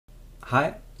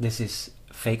Hi, this is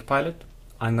Fake Pilot.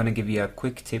 I'm going to give you a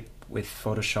quick tip with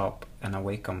Photoshop and a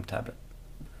Wacom tablet.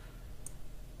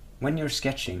 When you're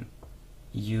sketching,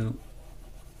 you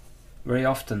very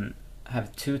often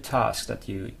have two tasks that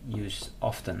you use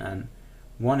often, and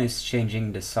one is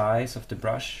changing the size of the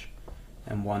brush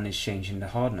and one is changing the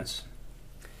hardness.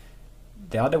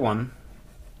 The other one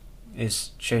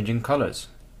is changing colors,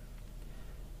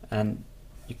 and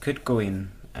you could go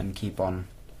in and keep on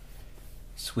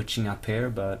switching up here,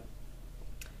 but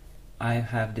I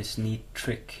have this neat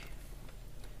trick.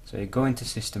 So you go into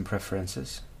System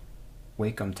Preferences,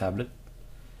 Wacom Tablet,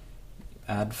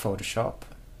 add Photoshop,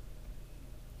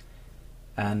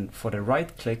 and for the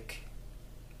right click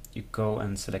you go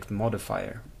and select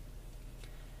Modifier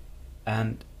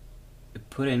and you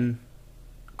put in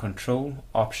Control,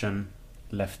 Option,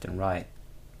 left and right,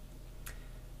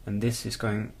 and this is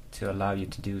going to allow you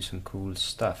to do some cool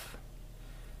stuff.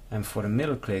 And for the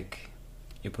middle click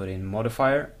you put in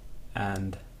Modifier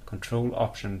and Control,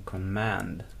 Option,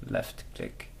 Command, left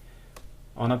click.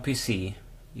 On a PC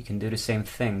you can do the same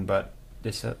thing, but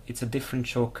it's a different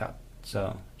shortcut,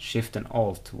 so Shift and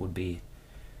Alt would be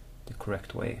the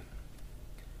correct way.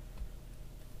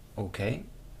 Okay,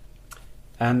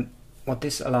 and what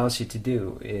this allows you to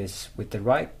do is with the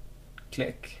right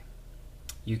click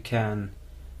you can,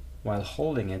 while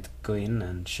holding it, go in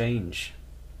and change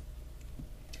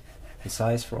the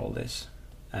size for all this,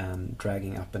 and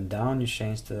dragging up and down you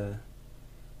change the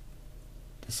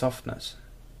softness.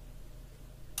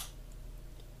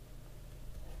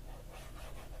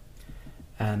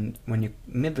 And when you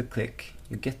middle click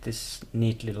you get this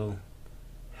neat little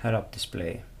head-up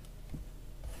display,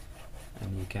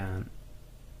 and you can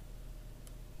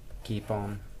keep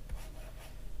on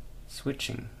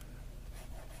switching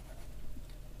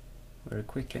very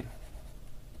quickly.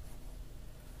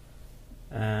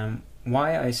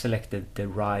 Why I selected the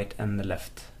right and the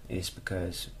left is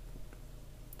because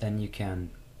then you can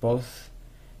both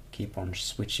keep on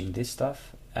switching this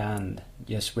stuff, and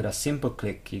just with a simple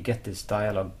click you get this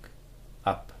dialog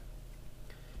up.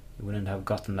 You wouldn't have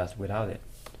gotten that without it.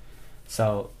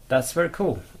 So that's very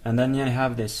cool, and then you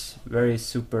have this very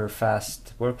super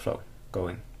fast workflow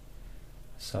going.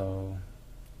 So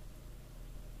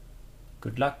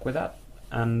good luck with that,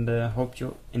 and hope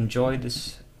you enjoy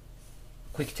this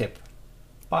quick tip.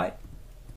 Bye.